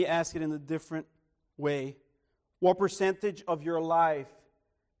Ask it in a different way. What percentage of your life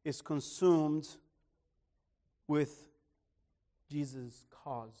is consumed with Jesus'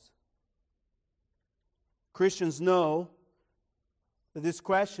 cause? Christians know that this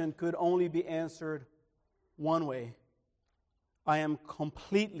question could only be answered one way. I am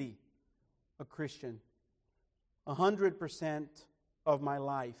completely a Christian. 100% of my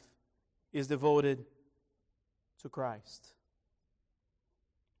life is devoted to Christ.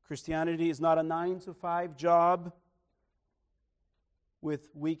 Christianity is not a 9-to-5 job with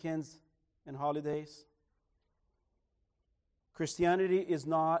weekends and holidays. Christianity is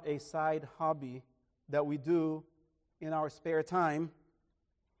not a side hobby that we do in our spare time.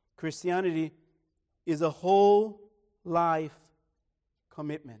 Christianity is a whole life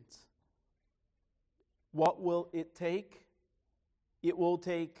commitment. What will it take? It will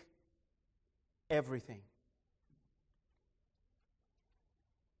take everything.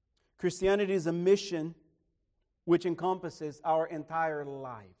 Christianity is a mission which encompasses our entire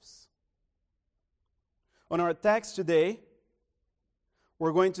lives. On our text today,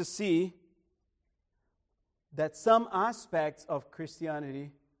 we're going to see that some aspects of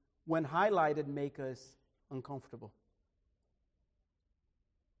Christianity, when highlighted, make us uncomfortable.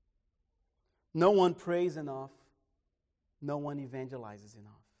 No one prays enough. No one evangelizes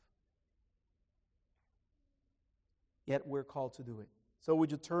enough. Yet we're called to do it. So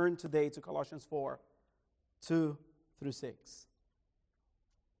would you turn today to Colossians 4, 2 through 6.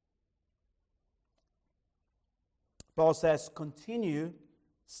 Paul says, continue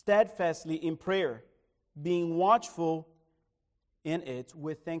steadfastly in prayer, being watchful in it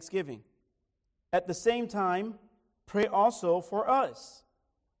with thanksgiving. At the same time, pray also for us,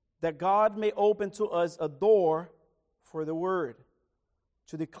 that God may open to us a door for the word,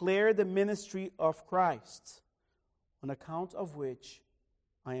 to declare the ministry of Christ, on account of which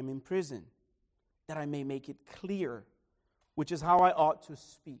I am in prison, that I may make it clear, which is how I ought to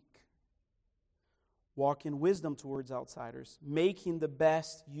speak. Walk in wisdom towards outsiders, making the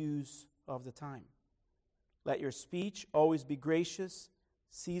best use of the time. Let your speech always be gracious,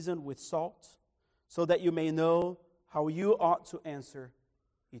 seasoned with salt, so that you may know how you ought to answer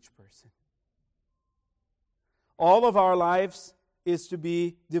each person. All of our lives is to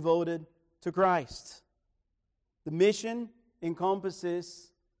be devoted to Christ. The mission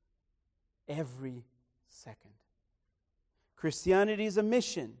encompasses every second. Christianity is a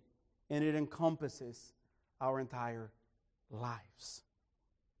mission, and it encompasses our entire lives.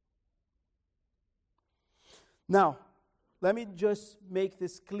 Now, let me just make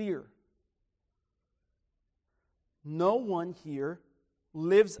this clear. No one here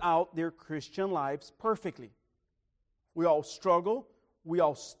lives out their Christian lives perfectly. We all struggle, we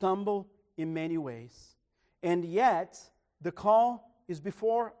all stumble in many ways. And yet, the call is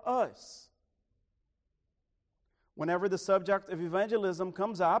before us. Whenever the subject of evangelism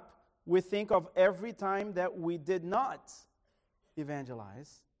comes up, we think of every time that we did not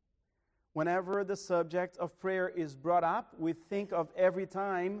evangelize. Whenever the subject of prayer is brought up, we think of every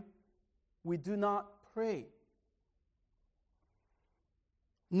time we do not pray.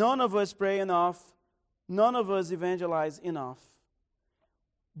 None of us pray enough. None of us evangelize enough.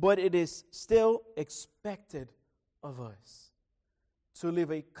 But it is still expected of us to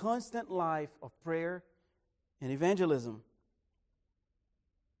live a constant life of prayer and evangelism.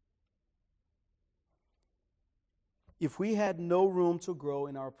 If we had no room to grow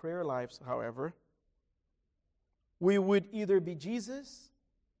in our prayer lives, however, we would either be Jesus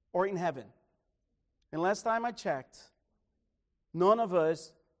or in heaven. And last time I checked, none of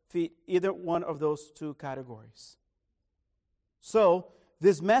us fit either one of those two categories. So,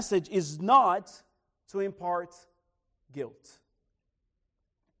 this message is not to impart guilt.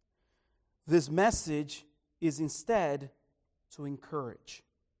 This message is instead to encourage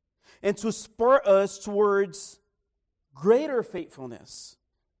and to spur us towards greater faithfulness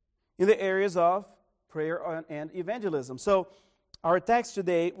in the areas of prayer and evangelism. So, our text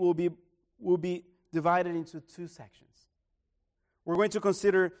today will be divided into two sections. We're going to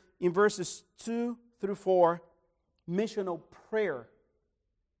consider in verses 2 through 4 missional prayer.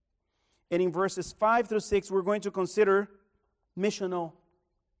 And in verses 5 through 6, we're going to consider missional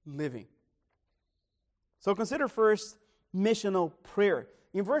living. So consider first missional prayer.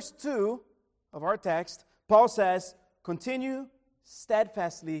 In verse 2 of our text, Paul says, continue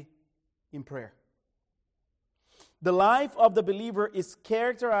steadfastly in prayer. The life of the believer is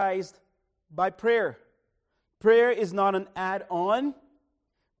characterized by prayer. Prayer is not an add-on.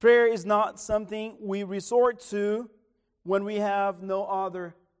 Prayer is not something we resort to when we have no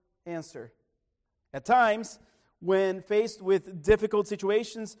other answer. At times, when faced with difficult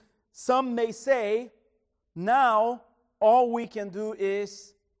situations, some may say, now all we can do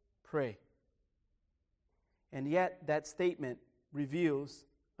is pray. And yet that statement reveals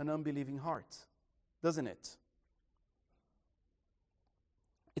an unbelieving heart, doesn't it?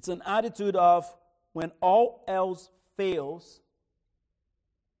 It's an attitude of, when all else fails,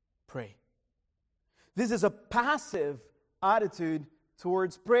 pray. This is a passive attitude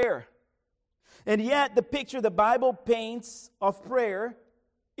towards prayer. And yet the picture the Bible paints of prayer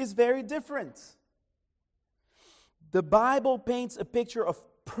is very different. The Bible paints a picture of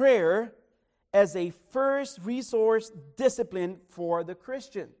prayer as a first resource discipline for the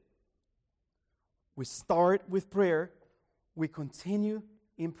Christian. We start with prayer, we continue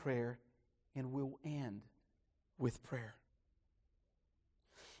in prayer, and we'll end with prayer.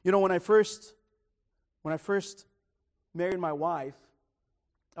 You know, when I first married my wife,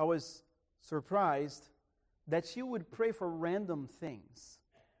 I was surprised that she would pray for random things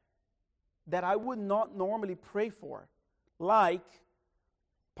that I would not normally pray for, like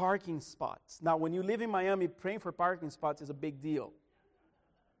parking spots. Now, when you live in Miami, praying for parking spots is a big deal.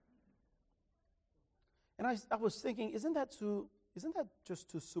 And I was thinking, isn't that just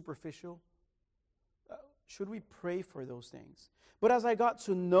too superficial? Should we pray for those things? But as I got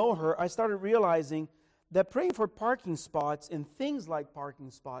to know her, I started realizing that praying for parking spots and things like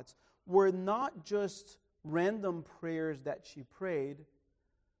parking spots were not just random prayers that she prayed,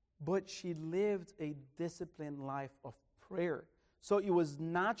 but she lived a disciplined life of prayer. So it was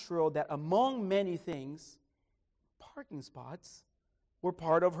natural that among many things, parking spots were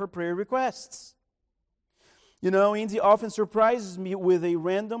part of her prayer requests. You know, Indy often surprises me with a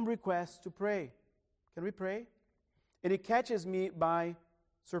random request to pray. Can we pray? And it catches me by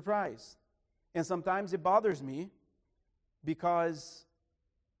surprise. And sometimes it bothers me because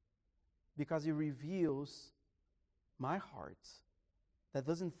it reveals my heart that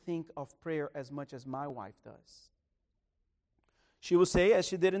doesn't think of prayer as much as my wife does. She will say, as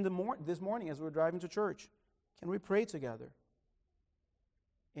she did this morning as we were driving to church, can we pray together?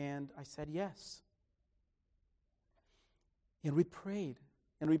 And I said yes. And we prayed,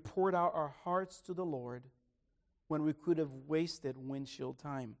 and we poured out our hearts to the Lord when we could have wasted windshield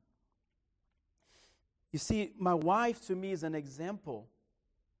time. You see, my wife to me is an example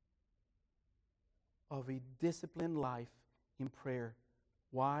of a disciplined life in prayer.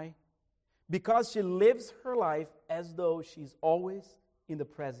 Why? Because she lives her life as though she's always in the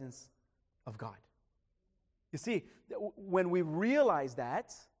presence of God. You see, when we realize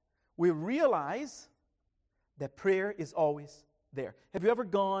that, we realize that prayer is always there. Have you ever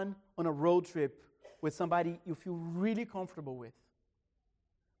gone on a road trip with somebody you feel really comfortable with?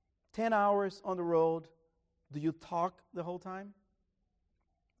 10 hours on the road, do you talk the whole time?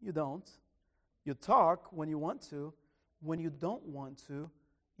 You don't. You talk when you want to. When you don't want to,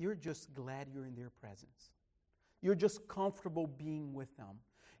 you're just glad you're in their presence. You're just comfortable being with them.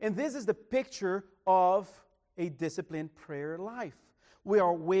 And this is the picture of a disciplined prayer life. We are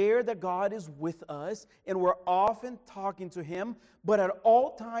aware that God is with us, and we're often talking to Him, but at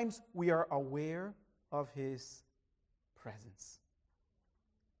all times we are aware of His presence.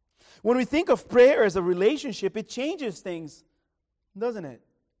 When we think of prayer as a relationship, it changes things, doesn't it?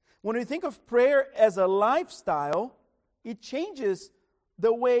 When we think of prayer as a lifestyle, it changes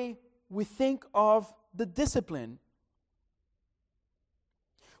the way we think of the discipline.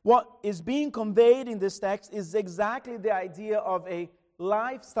 What is being conveyed in this text is exactly the idea of a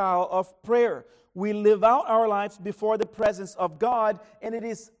lifestyle of prayer. We live out our lives before the presence of God, and it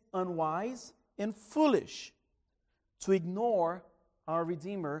is unwise and foolish to ignore our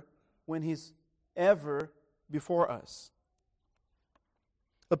Redeemer when He's ever before us.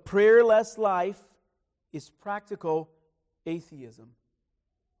 A prayerless life is practical atheism.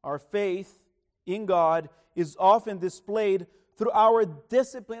 Our faith in God is often displayed through our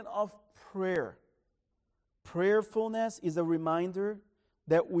discipline of prayer. Prayerfulness is a reminder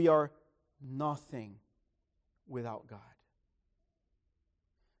that we are nothing without God.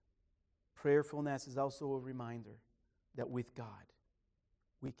 Prayerfulness is also a reminder that with God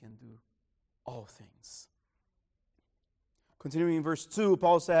we can do all things. Continuing in verse 2,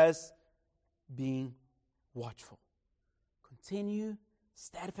 Paul says, being watchful. Continue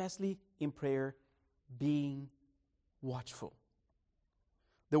steadfastly in prayer, being watchful.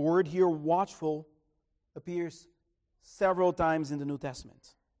 The word here, watchful, appears several times in the New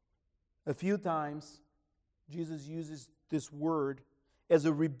Testament. A few times, Jesus uses this word as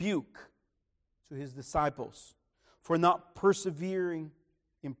a rebuke to His disciples for not persevering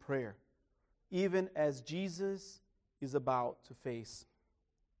in prayer, even as Jesus is about to face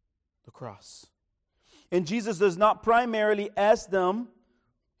the cross. And Jesus does not primarily ask them,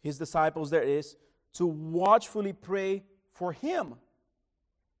 his disciples that is, to watchfully pray for him,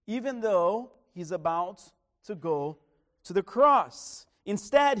 even though he's about to go to the cross.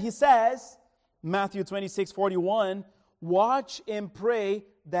 Instead, he says, Matthew 26:41, watch and pray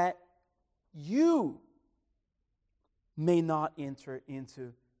that you may not enter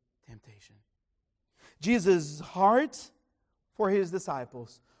into temptation. Jesus' heart for his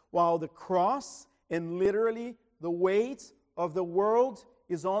disciples, while the cross and literally the weight of the world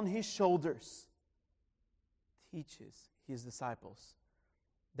is on his shoulders, teaches his disciples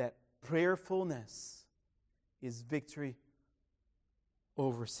that prayerfulness is victory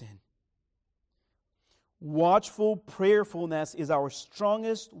over sin. Watchful prayerfulness is our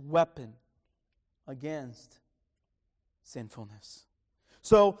strongest weapon against sinfulness.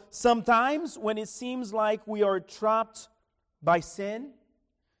 So sometimes when it seems like we are trapped by sin,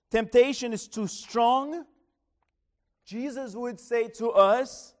 temptation is too strong, Jesus would say to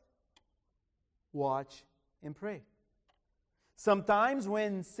us, watch and pray. Sometimes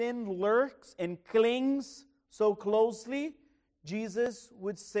when sin lurks and clings so closely, Jesus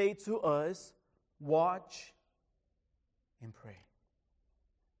would say to us, watch and pray.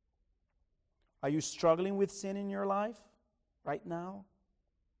 Are you struggling with sin in your life right now?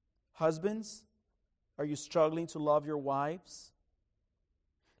 Husbands, are you struggling to love your wives?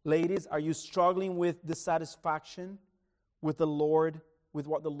 Ladies, are you struggling with dissatisfaction with the Lord, with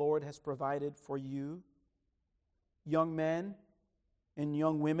what the Lord has provided for you? Young men and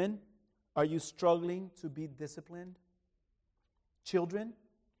young women, are you struggling to be disciplined? Children,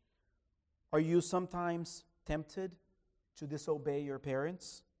 are you sometimes tempted to disobey your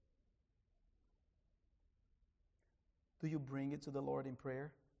parents? Do you bring it to the Lord in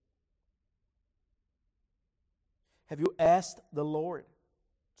prayer? Have you asked the Lord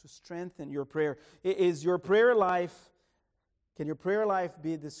to strengthen your prayer? Is your prayer life, can your prayer life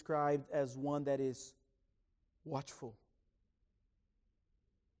be described as one that is watchful?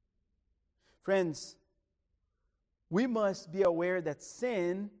 Friends, we must be aware that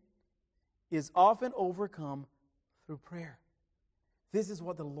sin is often overcome through prayer. This is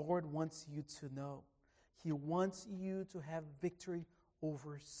what the Lord wants you to know. He wants you to have victory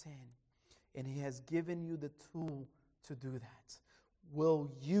over sin. And He has given you the tool to do that.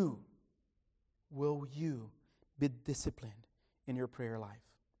 Will you be disciplined in your prayer life?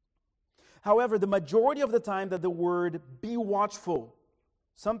 However, the majority of the time that the word be watchful,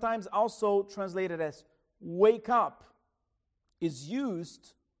 sometimes also translated as wake up, is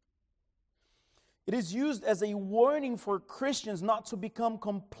used, it is used as a warning for Christians not to become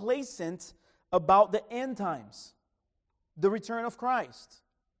complacent about the end times, the return of Christ.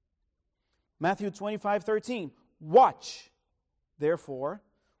 Matthew 25:13, watch, therefore,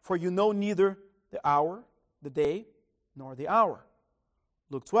 for you know neither the hour, the day, nor the hour.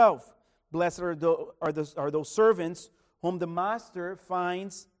 Luke 12, blessed are those servants whom the master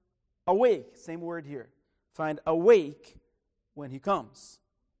finds awake. Same word here. Find awake when he comes.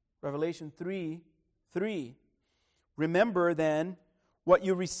 Revelation 3:3. Remember then what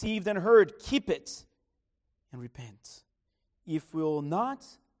you received and heard. Keep it and repent. If we will not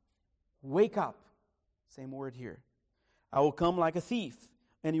wake up, same word here, I will come like a thief,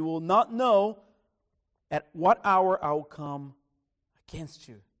 and you will not know at what hour I will come against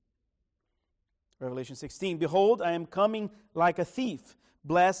you. Revelation 16, behold, I am coming like a thief.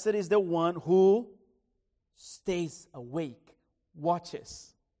 Blessed is the one who stays awake,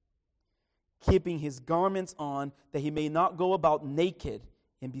 watches, keeping his garments on, that he may not go about naked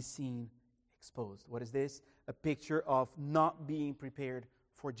and be seen exposed. What is this? A picture of not being prepared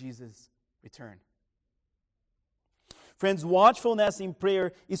for Jesus' return. Friends, watchfulness in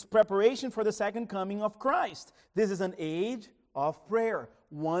prayer is preparation for the second coming of Christ. This is an age of prayer.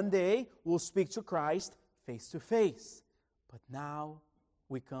 One day we'll speak to Christ face to face. But now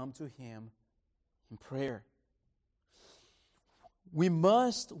we come to Him in prayer. We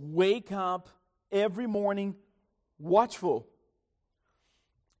must wake up every morning watchful,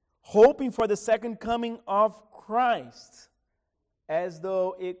 hoping for the second coming of Christ as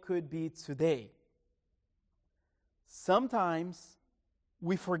though it could be today. Sometimes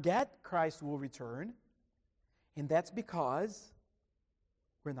we forget Christ will return, and that's because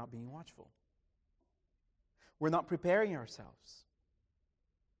we're not being watchful. We're not preparing ourselves.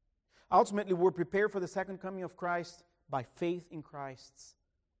 Ultimately, we're prepared for the second coming of Christ by faith in Christ's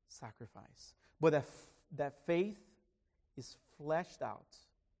sacrifice. But that faith is fleshed out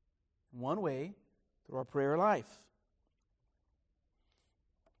in one way through our prayer life.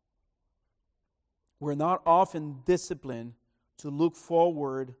 We're not often disciplined to look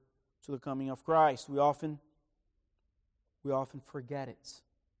forward to the coming of Christ. We often forget it.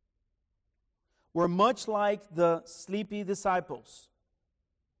 We're much like the sleepy disciples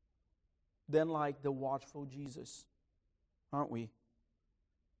than like the watchful Jesus, aren't we?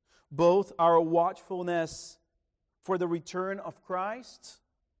 Both our watchfulness for the return of Christ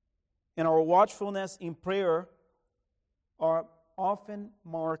and our watchfulness in prayer are often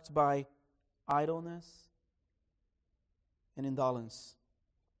marked by idleness and indolence.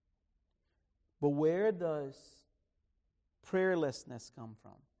 But where does prayerlessness come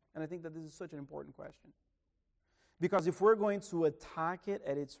from? And I think that this is such an important question. Because if we're going to attack it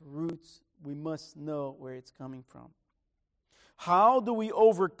at its roots, we must know where it's coming from. How do we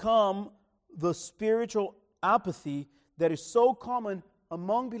overcome the spiritual apathy that is so common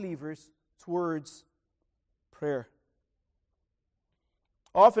among believers towards prayer?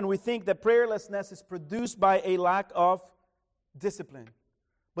 Often we think that prayerlessness is produced by a lack of discipline,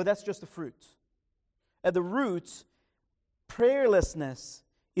 but that's just the fruit. At the root, prayerlessness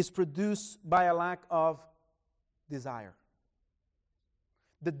is produced by a lack of desire.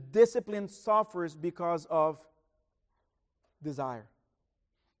 The discipline suffers because of desire.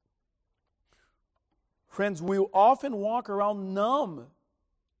 Friends, we often walk around numb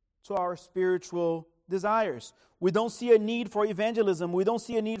to our spiritual desires. We don't see a need for evangelism. We don't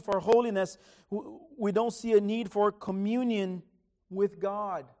see a need for holiness. We don't see a need for communion with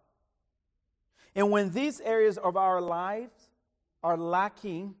God. And when these areas of our lives are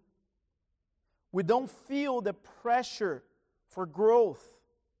lacking, we don't feel the pressure for growth.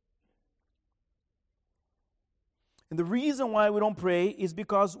 And the reason why we don't pray is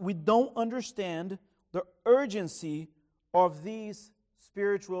because we don't understand the urgency of these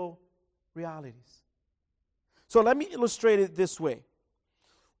spiritual realities. So let me illustrate it this way.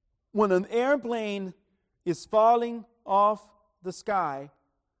 When an airplane is falling off the sky,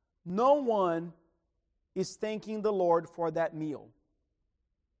 no one is thanking the Lord for that meal.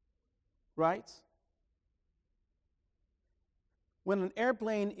 Right? When an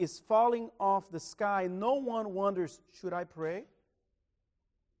airplane is falling off the sky, no one wonders, should I pray?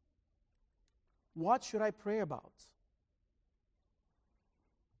 What should I pray about?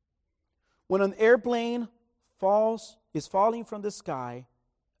 When an airplane is falling from the sky,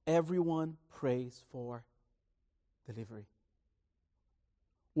 everyone prays for delivery.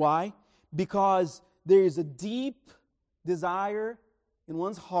 Why? Because there is a deep desire in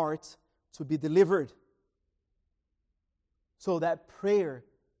one's heart to be delivered. So that prayer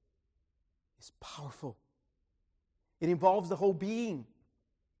is powerful. It involves the whole being.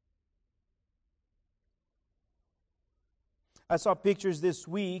 I saw pictures this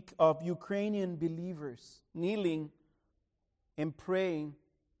week of Ukrainian believers kneeling and praying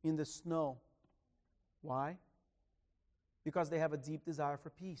in the snow. Why? Because they have a deep desire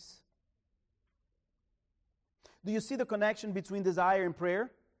for peace. Do you see the connection between desire and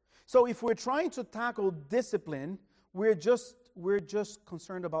prayer? So if we're trying to tackle discipline, we're just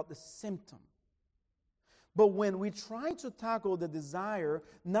concerned about the symptom. But when we try to tackle the desire,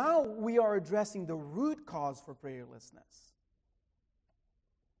 now we are addressing the root cause for prayerlessness.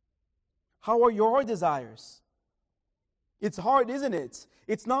 How are your desires? It's hard, isn't it?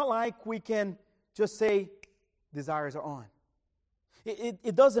 It's not like we can just say, desires are on.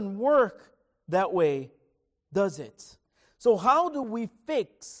 It doesn't work that way, does it? So how do we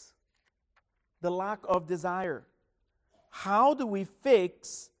fix the lack of desire? How do we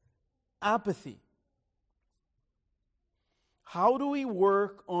fix apathy? How do we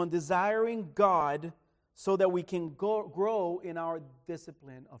work on desiring God so that we can grow in our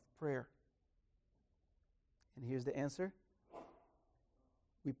discipline of prayer? And here's the answer.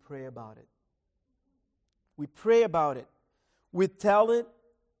 We pray about it. We pray about it. We tell it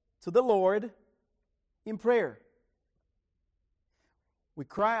to the Lord in prayer. We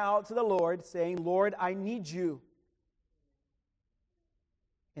cry out to the Lord saying, Lord, I need you.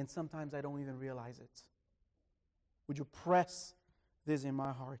 And sometimes I don't even realize it. Would you press this in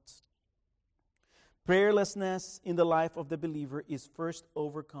my heart? Prayerlessness in the life of the believer is first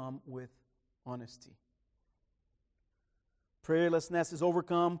overcome with honesty. Prayerlessness is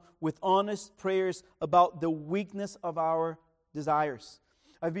overcome with honest prayers about the weakness of our desires.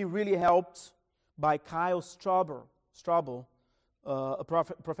 I've been really helped by Kyle Strobel, a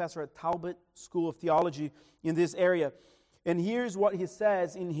professor at Talbot School of Theology in this area. And here's what he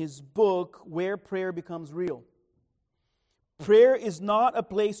says in his book, Where Prayer Becomes Real. Prayer is not a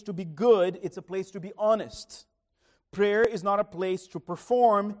place to be good, it's a place to be honest. Prayer is not a place to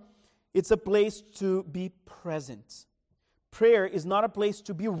perform, it's a place to be present. Prayer is not a place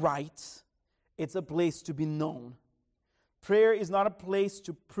to be right, it's a place to be known. Prayer is not a place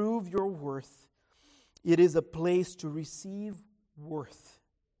to prove your worth. It is a place to receive worth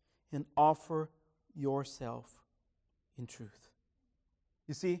and offer yourself in truth.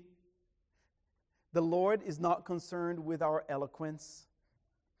 You see, the Lord is not concerned with our eloquence.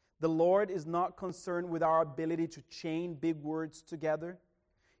 The Lord is not concerned with our ability to chain big words together.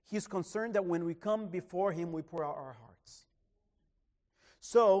 He's concerned that when we come before Him, we pour out our hearts.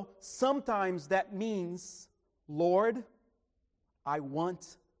 So, sometimes that means, Lord, I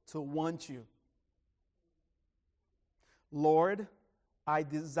want to want you. Lord, I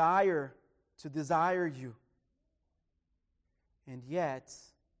desire to desire you. And yet,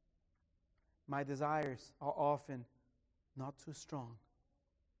 my desires are often not too strong,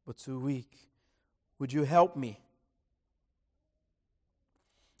 but too weak. Would you help me?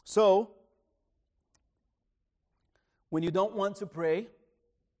 So, when you don't want to pray,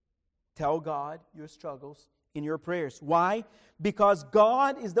 tell God your struggles in your prayers. Why? Because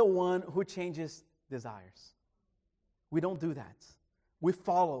God is the one who changes desires. We don't do that. We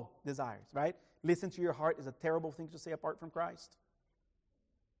follow desires, right? Listen to your heart is a terrible thing to say apart from Christ.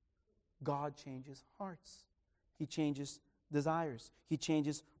 God changes hearts. He changes desires. He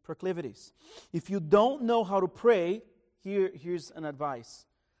changes proclivities. If you don't know how to pray, here's an advice.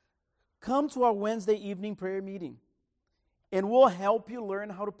 Come to our Wednesday evening prayer meeting, and we'll help you learn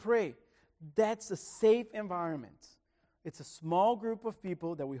how to pray. That's a safe environment. It's a small group of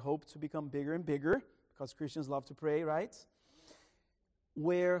people that we hope to become bigger and bigger, because Christians love to pray, right?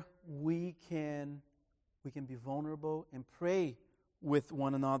 Where we can be vulnerable and pray with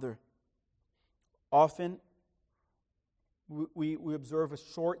one another. Often, we observe a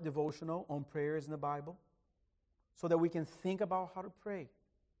short devotional on prayers in the Bible so that we can think about how to pray.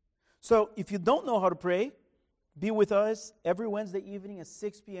 So, if you don't know how to pray, be with us every Wednesday evening at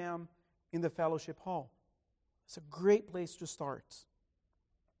 6 p.m. in the fellowship hall. It's a great place to start.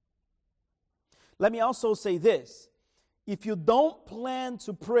 Let me also say this. If you don't plan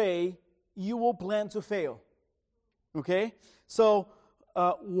to pray, you will plan to fail. Okay? So,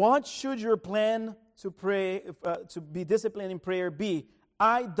 what should your plan to pray, to be disciplined in prayer be?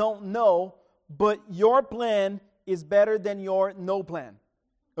 I don't know, but your plan is better than your no plan.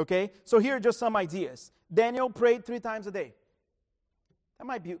 Okay? So here are just some ideas. Daniel prayed 3 times a day. That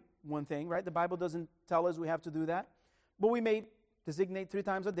might be one thing, right? The Bible doesn't tell us we have to do that. But we may designate 3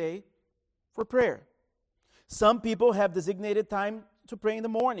 times a day for prayer. Some people have designated time to pray in the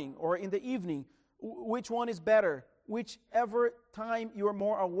morning or in the evening. Which one is better? Whichever time you are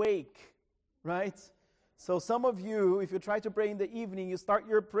more awake, right? So some of you, if you try to pray in the evening, you start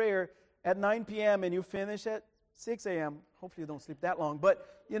your prayer at 9 p.m. and you finish at 6 a.m. Hopefully you don't sleep that long,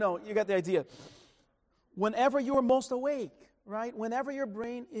 but you get the idea. Whenever you are most awake, right? Whenever your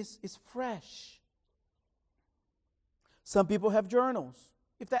brain is fresh. Some people have journals.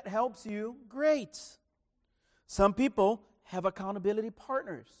 If that helps you, great. Some people have accountability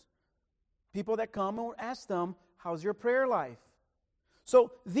partners. People that come and ask them, how's your prayer life?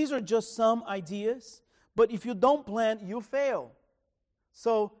 So these are just some ideas, but if you don't plan, you fail.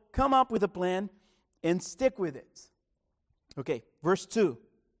 So come up with a plan and stick with it. Okay, verse 2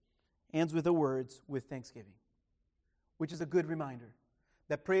 ends with the words, with thanksgiving, which is a good reminder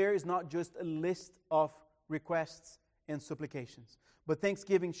that prayer is not just a list of requests and supplications, but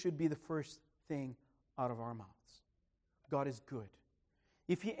thanksgiving should be the first thing out of our mouths. God is good.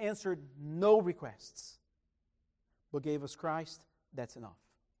 If He answered no requests, but gave us Christ, that's enough.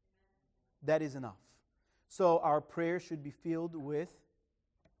 That is enough. So our prayer should be filled with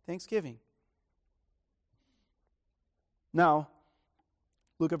thanksgiving. Now,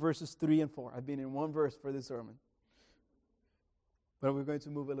 look at verses 3 and 4. I've been in one verse for this sermon. But we're going to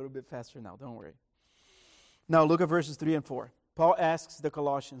move a little bit faster now, don't worry. Now, look at verses 3 and 4. Paul asks the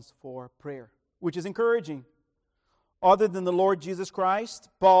Colossians for prayer, which is encouraging. Other than the Lord Jesus Christ,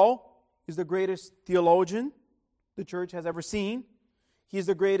 Paul is the greatest theologian the church has ever seen. He is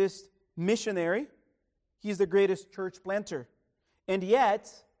the greatest missionary. He is the greatest church planter. And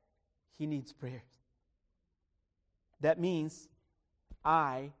yet, he needs prayer. That means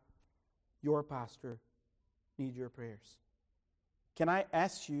I, your pastor, need your prayers. Can I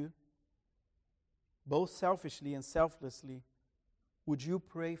ask you, both selfishly and selflessly, would you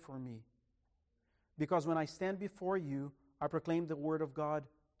pray for me? Because when I stand before you, I proclaim the word of God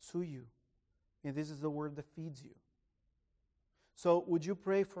to you. And this is the word that feeds you. So would you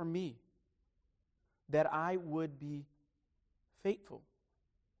pray for me that I would be faithful?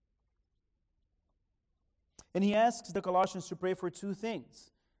 And he asks the Colossians to pray for 2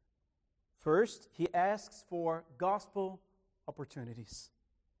 things. First, he asks for gospel opportunities.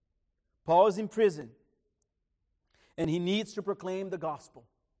 Paul is in prison. and he needs to proclaim the gospel.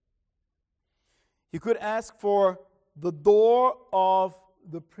 He could ask for the door of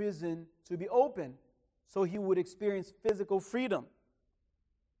the prison to be open so he would experience physical freedom.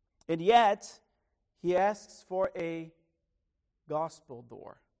 And yet, he asks for a gospel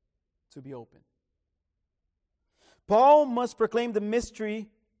door to be open. Paul must proclaim the mystery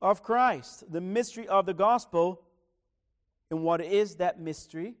of Christ, the mystery of the gospel. And what is that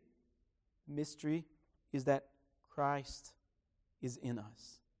mystery? Mystery is that Christ is in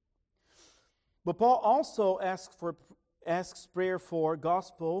us. But Paul also asks prayer for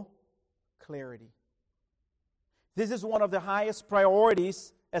gospel clarity. This is one of the highest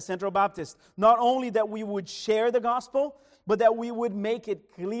priorities as Central Baptist. Not only that we would share the gospel, but that we would make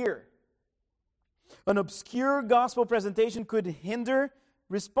it clear. An obscure gospel presentation could hinder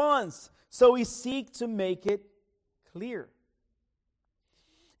response, so we seek to make it clear.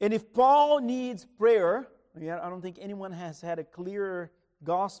 And if Paul needs prayer, I don't think anyone has had a clearer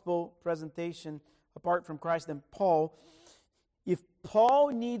gospel presentation apart from Christ than Paul. If Paul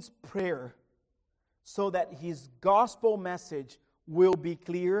needs prayer so that his gospel message will be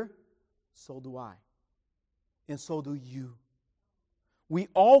clear, so do I. And so do you. We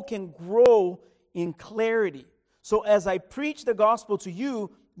all can grow in clarity. So as I preach the gospel to you,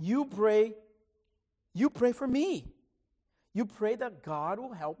 you pray for me. You pray that God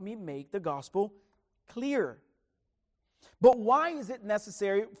will help me make the gospel clear. But why is it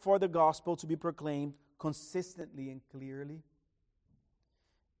necessary for the gospel to be proclaimed consistently and clearly?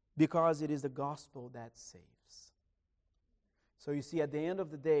 Because it is the gospel that saves. So you see, at the end of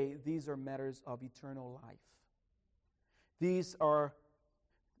the day, these are matters of eternal life. These are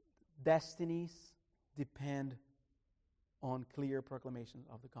destinies depend on clear proclamation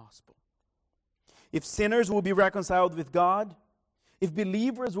of the gospel. If sinners will be reconciled with God, if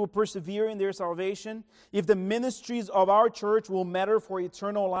believers will persevere in their salvation, if the ministries of our church will matter for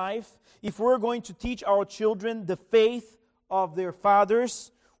eternal life, if we're going to teach our children the faith of their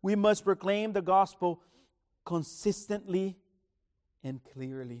fathers, we must proclaim the gospel consistently and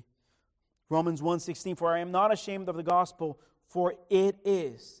clearly. Romans 1:16, for I am not ashamed of the gospel, for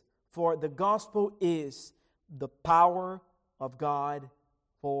the gospel is the power of God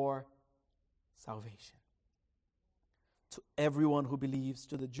for salvation. To everyone who believes,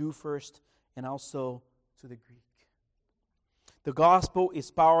 to the Jew first, and also to the Greek. The gospel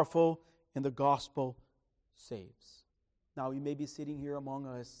is powerful, and the gospel saves. Now, you may be sitting here among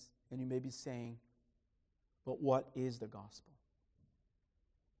us, and you may be saying, but what is the gospel?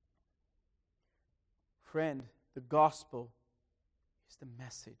 Friend, the gospel is the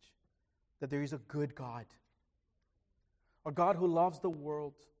message that there is a good God. A God who loves the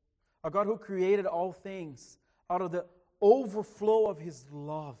world. A God who created all things out of the overflow of His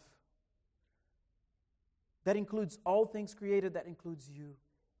love. That includes all things created, that includes you.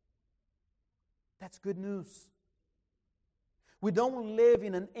 That's good news. We don't live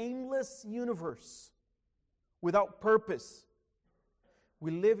in an aimless universe without purpose.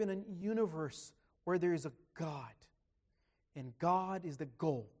 We live in a universe where there is a God, and God is the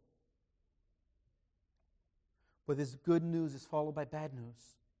goal. But this good news is followed by bad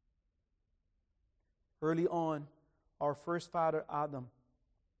news. Early on, our first father, Adam,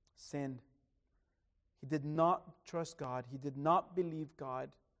 sinned. He did not trust God. He did not believe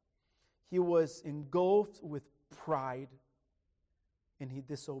God. He was engulfed with pride, and he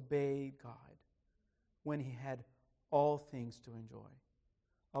disobeyed God when he had all things to enjoy.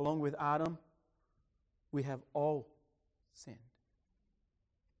 Along with Adam, we have all sinned.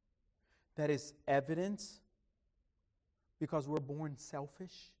 That is evidence because we're born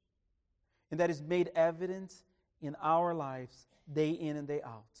selfish. And that is made evident in our lives day in and day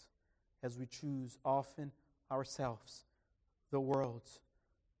out as we choose often ourselves, the world,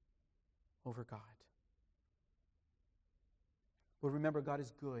 over God. But remember, God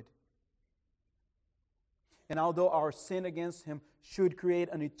is good. And although our sin against Him should create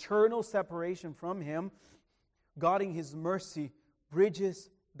an eternal separation from Him, God in His mercy bridges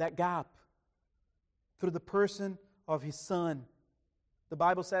that gap through the person of His Son. The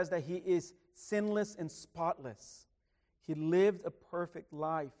Bible says that He is sinless and spotless. He lived a perfect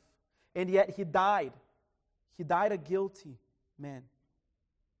life. And yet He died. He died a guilty man.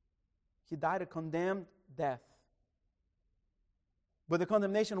 He died a condemned death. But the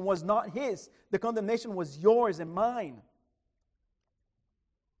condemnation was not His. The condemnation was yours and mine.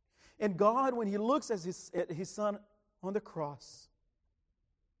 And God, when He looks at His Son on the cross,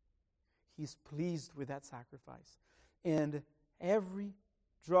 He's pleased with that sacrifice. And every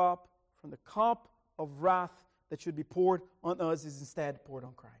drop from the cup of wrath that should be poured on us is instead poured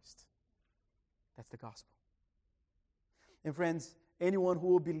on Christ. That's the gospel. And friends, anyone who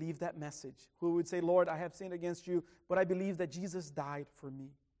will believe that message, who would say, Lord, I have sinned against you, but I believe that Jesus died for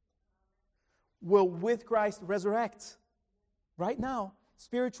me, will with Christ resurrect right now,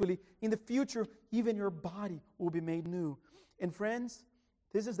 spiritually. In the future, even your body will be made new. And friends,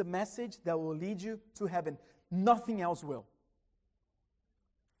 this is the message that will lead you to heaven. Nothing else will.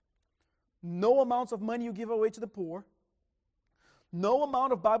 No amounts of money you give away to the poor. No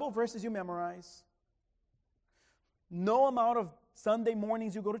amount of Bible verses you memorize. No amount of Sunday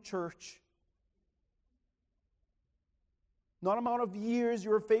mornings you go to church. No amount of years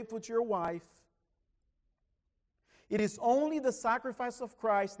you're faithful to your wife. It is only the sacrifice of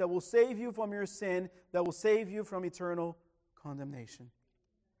Christ that will save you from your sin, that will save you from eternal condemnation.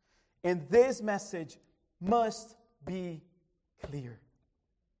 And this message must be clear.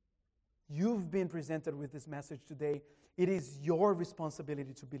 You've been presented with this message today. It is your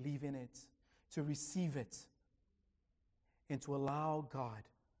responsibility to believe in it, to receive it, and to allow God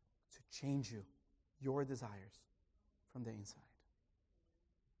to change you, your desires, from the inside.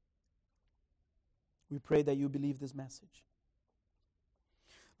 We pray that you believe this message.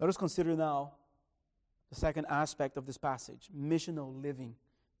 Let us consider now the second aspect of this passage, missional living,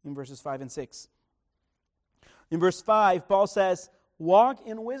 in verses 5 and 6. In verse 5, Paul says, walk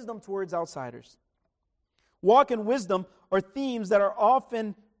in wisdom towards outsiders. Walk in wisdom are themes that are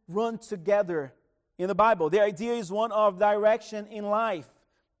often run together in the Bible. The idea is one of direction in life,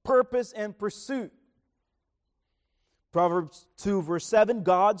 purpose and pursuit. Proverbs 2 verse 7,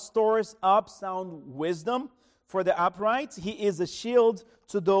 God stores up sound wisdom for the upright. He is a shield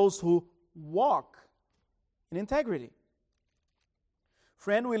to those who walk in integrity.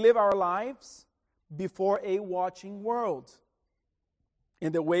 Friend, we live our lives before a watching world.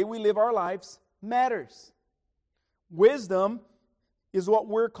 And the way we live our lives matters. Wisdom is what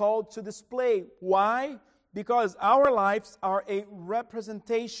we're called to display. Why? Because our lives are a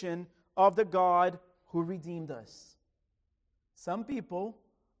representation of the God who redeemed us. Some people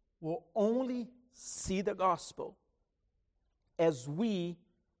will only see the gospel as we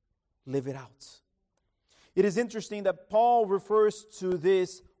live it out. It is interesting that Paul refers to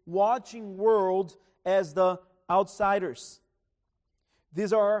this watching world as the outsiders.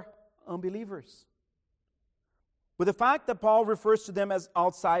 These are unbelievers. But the fact that Paul refers to them as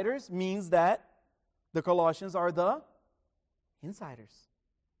outsiders means that the Colossians are the insiders,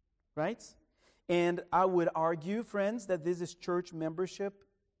 right? And I would argue, friends, that this is church membership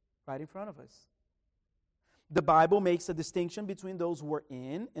right in front of us. The Bible makes a distinction between those who are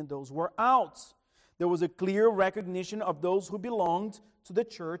in and those who are out. There was a clear recognition of those who belonged to the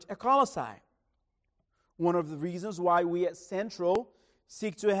church at Colossae. One of the reasons why we at Central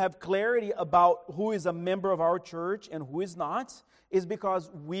seek to have clarity about who is a member of our church and who is not is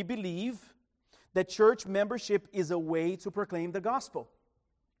because we believe that church membership is a way to proclaim the gospel.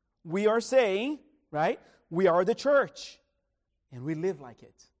 We are saying, right, we are the church, and we live like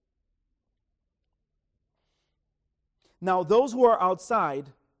it. Now, those who are outside,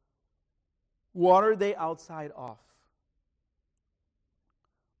 what are they outside of?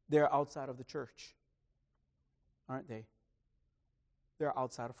 They're outside of the church, aren't they? They're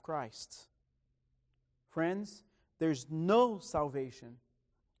outside of Christ. Friends, there's no salvation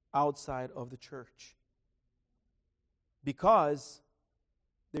outside of the church because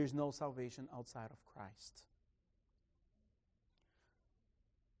there's no salvation outside of Christ.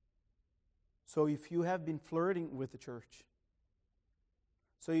 So if you have been flirting with the church,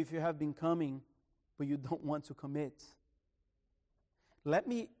 so if you have been coming but you don't want to commit, let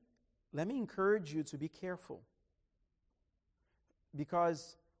me encourage you to be careful.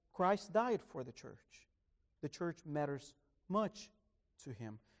 Because Christ died for the church. The church matters much to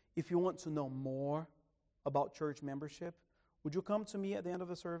Him. If you want to know more about church membership, would you come to me at the end of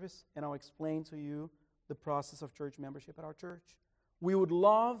the service and I'll explain to you the process of church membership at our church? We would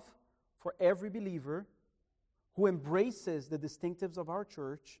love for every believer who embraces the distinctives of our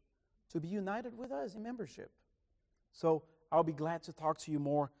church to be united with us in membership. So I'll be glad to talk to you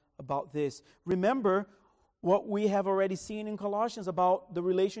more about this. Remember what we have already seen in Colossians about the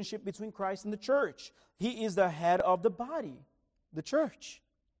relationship between Christ and the church. He is the head of the body, the church.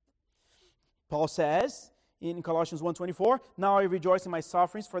 Paul says in Colossians 1:24, now I rejoice in my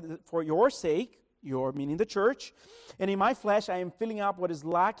sufferings for your sake, your meaning the church, and in my flesh I am filling up what is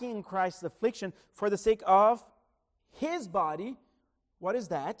lacking in Christ's affliction for the sake of His body. What is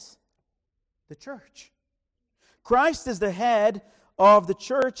that? The church. Christ is the head of the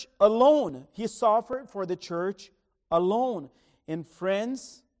church alone. He suffered for the church alone. And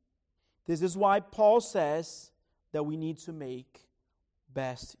friends, this is why Paul says that we need to make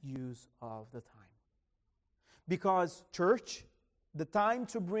best use of the time. Because, church, the time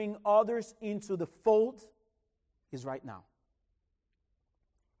to bring others into the fold is right now.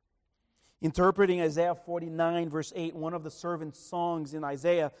 Interpreting Isaiah 49, verse 8, one of the servant songs in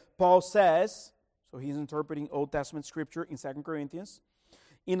Isaiah, Paul says, so he's interpreting Old Testament scripture in 2 Corinthians,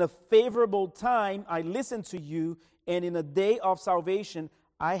 "In a favorable time I listened to you, and in a day of salvation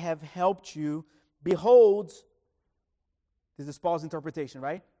I have helped you. Behold," this is Paul's interpretation,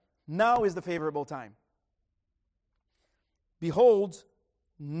 right? "Now is the favorable time. Behold,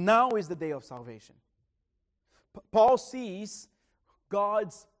 now is the day of salvation." Paul sees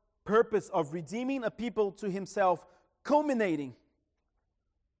God's purpose of redeeming a people to himself culminating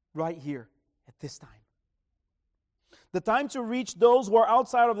right here at this time. The time to reach those who are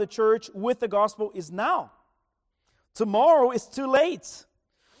outside of the church with the gospel is now. Tomorrow is too late.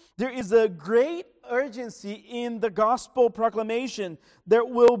 There is a great urgency in the gospel proclamation. There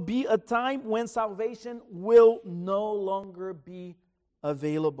will be a time when salvation will no longer be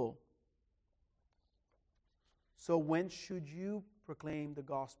available. So when should you proclaim the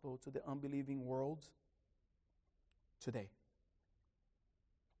gospel to the unbelieving world? Today.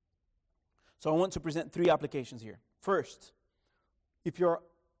 So I want to present 3 applications here. First, if you're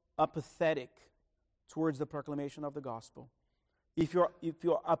apathetic towards the proclamation of the gospel, if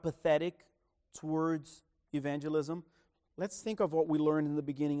you're apathetic towards evangelism, let's think of what we learned in the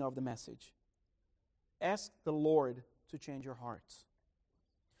beginning of the message. Ask the Lord to change your hearts.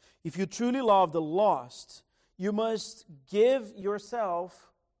 If you truly love the lost, you must give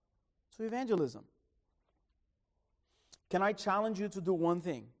yourself to evangelism. Can I challenge you to do one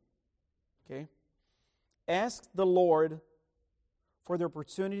thing? Okay? Ask the Lord for the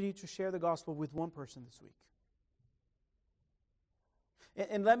opportunity to share the gospel with one person this week.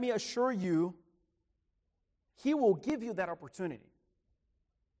 And let me assure you, He will give you that opportunity.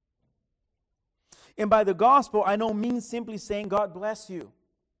 And by the gospel, I don't mean simply saying, "God bless you."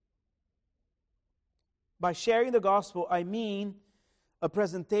 By sharing the gospel, I mean a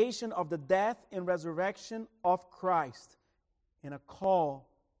presentation of the death and resurrection of Christ and a call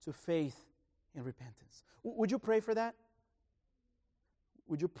to faith and repentance. Would you pray for that?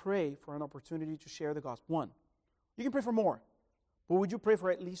 Would you pray for an opportunity to share the gospel? One. You can pray for more, but would you pray for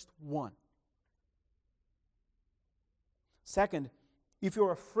at least one? Second, if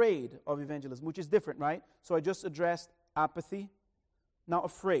you're afraid of evangelism, which is different, right? So I just addressed apathy, now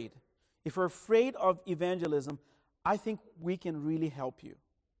afraid. If you're afraid of evangelism, I think we can really help you.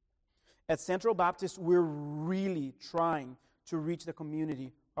 At Central Baptist, we're really trying to reach the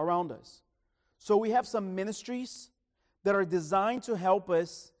community around us. So we have some ministries that are designed to help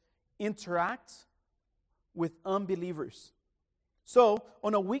us interact with unbelievers. So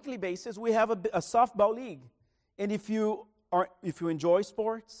on a weekly basis, we have a softball league. And if you enjoy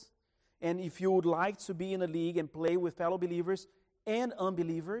sports, and if you would like to be in a league and play with fellow believers and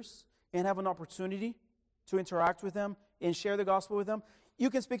unbelievers, and have an opportunity to interact with them and share the gospel with them, you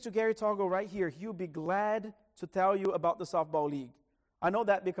can speak to Gary Togo right here. He'll be glad to tell you about the softball league. I know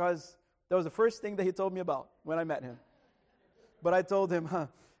that because that was the first thing that he told me about when I met him. But I told him,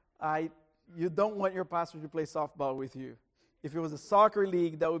 you don't want your pastor to play softball with you. If it was a soccer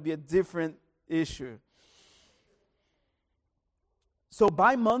league, that would be a different issue. So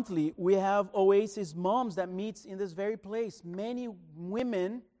bi-monthly, we have Oasis Moms that meets in this very place. Many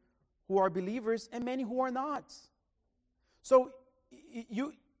women who are believers and many who are not. So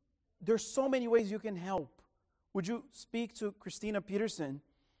there's so many ways you can help. Would you speak to Christina Peterson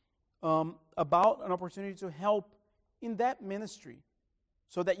about an opportunity to help in that ministry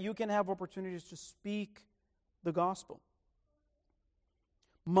so that you can have opportunities to speak the gospel?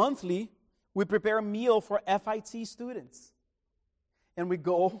 Monthly, we prepare a meal for FIT students. And we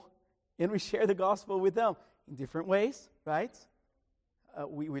go and we share the gospel with them in different ways, right?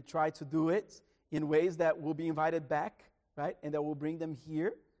 We try to do it in ways that will be invited back, right? And that will bring them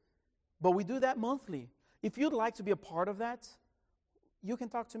here. But we do that monthly. If you'd like to be a part of that, you can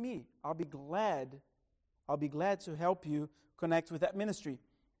talk to me. I'll be glad to help you connect with that ministry.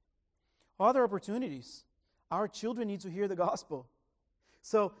 Other opportunities. Our children need to hear the gospel.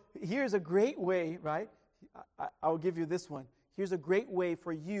 So here's a great way, right? I'll give you this one. Here's a great way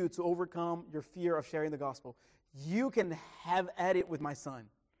for you to overcome your fear of sharing the gospel. You can have at it with my son,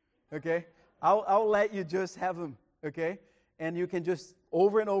 okay? I'll let you just have him, okay? And you can just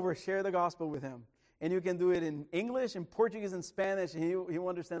over and over share the gospel with him. And you can do it in English, in Portuguese, and Spanish, and he will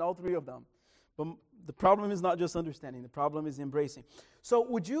understand all 3 of them. But the problem is not just understanding. The problem is embracing. So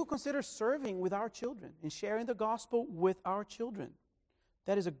would you consider serving with our children and sharing the gospel with our children?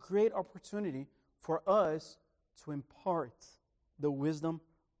 That is a great opportunity for us to impart the wisdom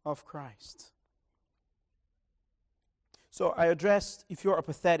of Christ. So I addressed if you're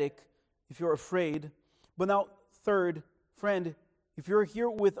apathetic, if you're afraid. But now, third, friend, if you're here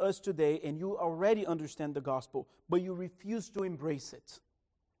with us today and you already understand the gospel, but you refuse to embrace it,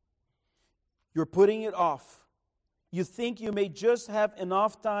 you're putting it off. You think you may just have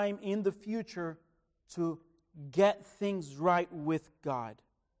enough time in the future to get things right with God.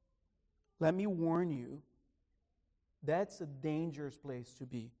 Let me warn you, that's a dangerous place to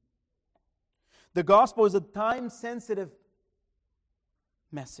be. The gospel is a time-sensitive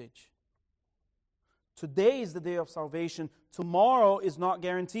message. Today is the day of salvation. Tomorrow is not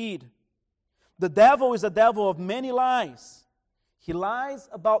guaranteed. The devil is a devil of many lies. He lies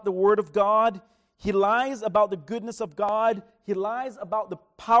about the Word of God. He lies about the goodness of God. He lies about the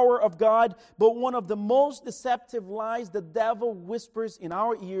power of God. But one of the most deceptive lies the devil whispers in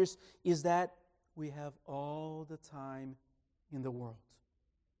our ears is that we have all the time in the world.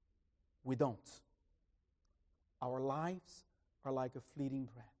 We don't. Our lives are like a fleeting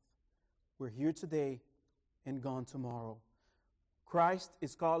breath. We're here today and gone tomorrow. Christ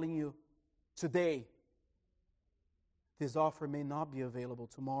is calling you today. This offer may not be available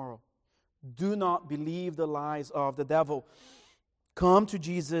tomorrow. Do not believe the lies of the devil. Come to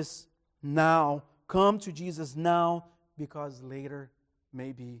Jesus now. Come to Jesus now, because later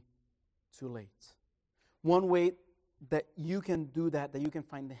may be too late. One way that you can do that you can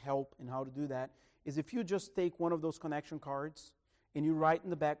find help in how to do that, is if you just take one of those connection cards and you write in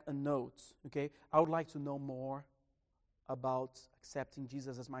the back a note, okay? I would like to know more about accepting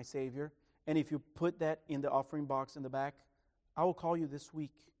Jesus as my Savior. And if you put that in the offering box in the back, I will call you this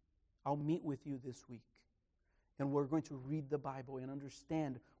week. I'll meet with you this week. And we're going to read the Bible and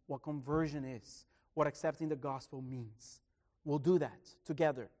understand what conversion is, what accepting the gospel means. We'll do that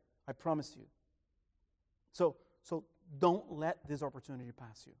together. I promise you. So don't let this opportunity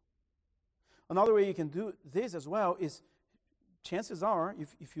pass you. Another way you can do this as well is, chances are,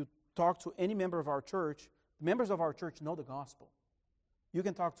 if you talk to any member of our church, the members of our church know the gospel. You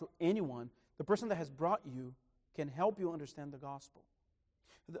can talk to anyone. The person that has brought you can help you understand the gospel.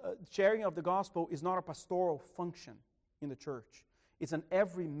 The sharing of the gospel is not a pastoral function in the church. It's an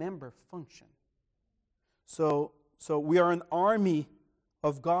every member function. So we are an army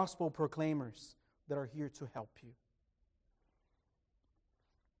of gospel proclaimers that are here to help you.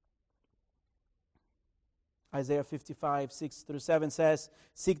 Isaiah 55, 6-7 says,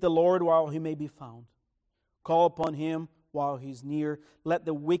 "Seek the Lord while he may be found. Call upon him while he's near. Let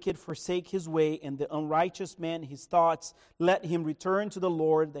the wicked forsake his way, and the unrighteous man his thoughts. Let him return to the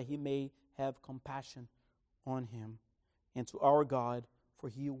Lord, that he may have compassion on him, and to our God, for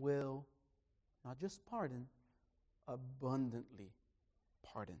he will not just pardon, abundantly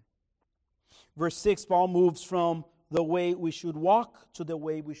pardon." Verse 6, Paul moves from the way we should walk to the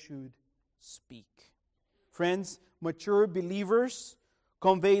way we should speak. Friends, mature believers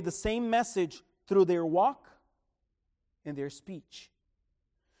convey the same message through their walk and their speech.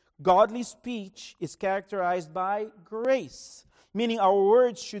 Godly speech is characterized by grace, meaning our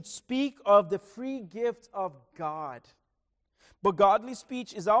words should speak of the free gift of God. But godly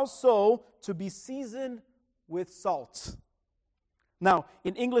speech is also to be seasoned with salt. Now,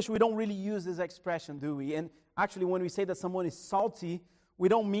 in English, we don't really use this expression, do we? And actually, when we say that someone is salty, we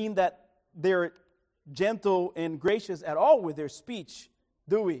don't mean that they're gentle and gracious at all with their speech,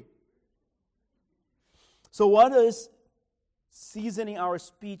 do we? So what does seasoning our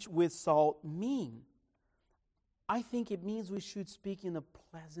speech with salt mean? I think it means we should speak in a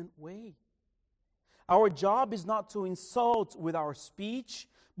pleasant way. Our job is not to insult with our speech,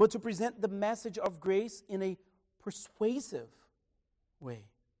 but to present the message of grace in a persuasive way.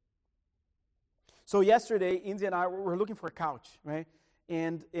 So yesterday, India and I were looking for a couch, right?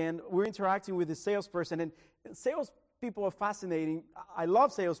 And we're interacting with the salesperson. And salespeople are fascinating. I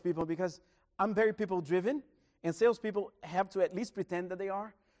love salespeople because I'm very people-driven, and salespeople have to at least pretend that they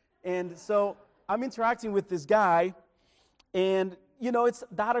are. And so I'm interacting with this guy, and, it's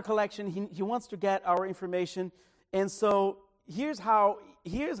data collection. He wants to get our information. And so here's how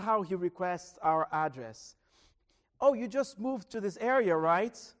he requests our address. "Oh, you just moved to this area,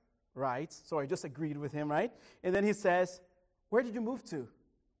 right?" Right. So I just agreed with him, right? And then he says, "Where did you move to?"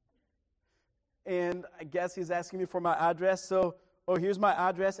 And I guess he's asking me for my address. So, here's my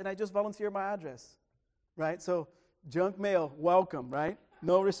address, and I just volunteer my address, right? So, junk mail, welcome, right?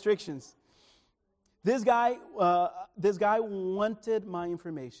 No restrictions. This guy wanted my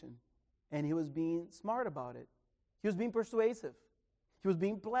information, and he was being smart about it. He was being persuasive. He was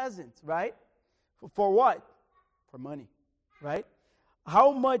being pleasant, right? For what? For money, right?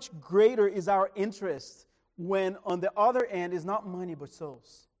 How much greater is our interest when on the other end is not money but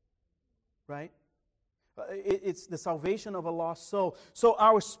souls, right? It's the salvation of a lost soul. So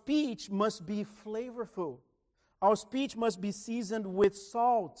our speech must be flavorful. Our speech must be seasoned with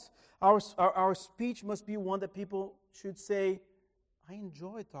salt. Our speech must be one that people should say, I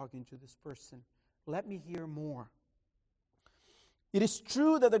enjoy talking to this person. Let me hear more. It is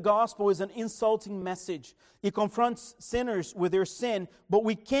true that the gospel is an insulting message. It confronts sinners with their sin, but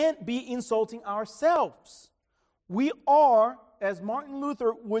we can't be insulting ourselves. We are, as Martin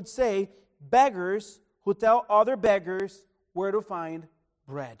Luther would say, beggars who tell other beggars where to find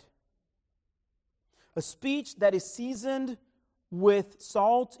bread. A speech that is seasoned with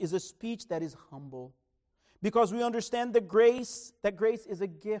salt is a speech that is humble, because we understand that grace is a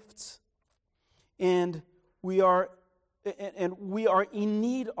gift, and we are in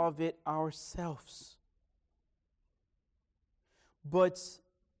need of it ourselves. But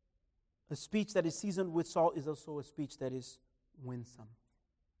a speech that is seasoned with salt is also a speech that is winsome,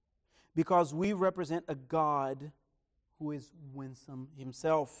 because we represent a God who is winsome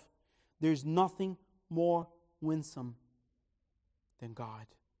himself. There's nothing more winsome than God.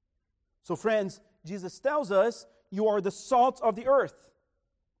 So friends, Jesus tells us, you are the salt of the earth.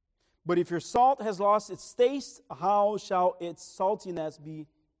 But if your salt has lost its taste, how shall its saltiness be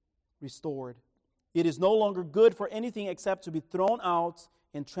restored? It is no longer good for anything except to be thrown out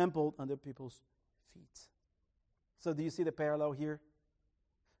and trampled under people's feet. So do you see the parallel here?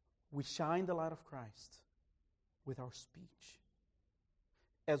 We shine the light of Christ with our speech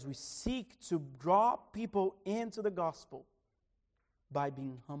as we seek to draw people into the gospel by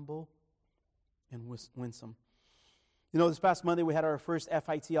being humble and winsome. You know, this past Monday we had our first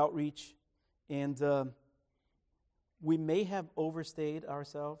FIT outreach, and we may have overstayed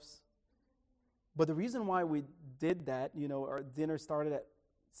ourselves. But the reason why we did that, you know, our dinner started at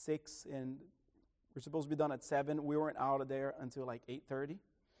 6 and we're supposed to be done at 7. We weren't out of there until like 8:30.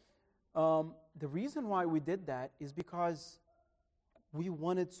 The reason why we did that is because we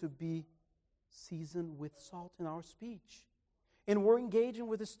wanted to be seasoned with salt in our speech. And we're engaging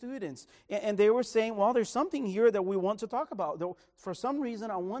with the students. And they were saying, well, there's something here that we want to talk about. Though for some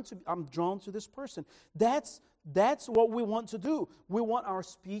reason, I'm drawn to this person. That's what we want to do. We want our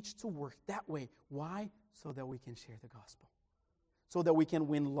speech to work that way. Why? So that we can share the gospel. So that we can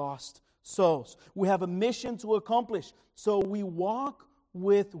win lost souls. We have a mission to accomplish. So we walk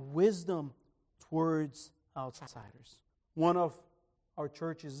with wisdom towards outsiders. One of our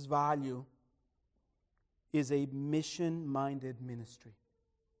church's value is a mission-minded ministry.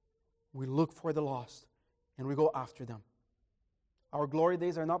 We look for the lost and we go after them. Our glory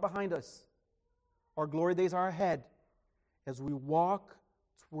days are not behind us. Our glory days are ahead as we walk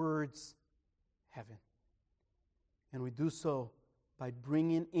towards heaven. And we do so by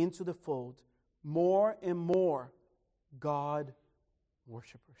bringing into the fold more and more God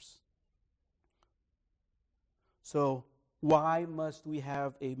worshipers. So, why must we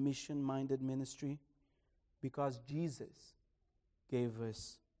have a mission-minded ministry? Because Jesus gave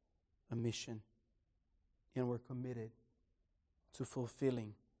us a mission, and we're committed to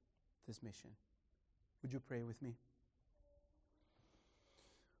fulfilling this mission. Would you pray with me?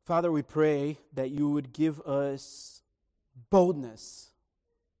 Father, we pray that you would give us boldness,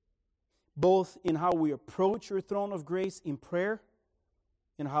 both in how we approach your throne of grace in prayer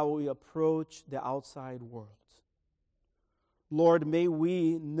and how we approach the outside world. Lord, may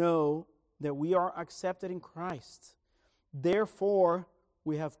we know that we are accepted in Christ. Therefore,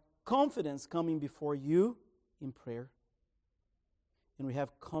 we have confidence coming before you in prayer. And we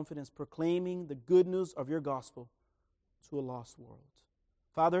have confidence proclaiming the good news of your gospel to a lost world.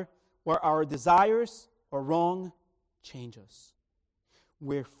 Father, where our desires are wrong, change us.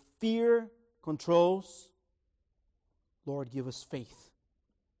 Where fear controls, Lord, give us faith.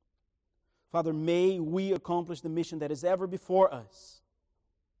 Father, may we accomplish the mission that is ever before us.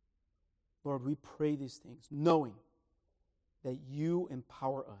 Lord, we pray these things, knowing that you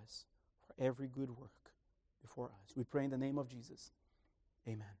empower us for every good work before us. We pray in the name of Jesus.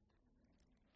 Amen.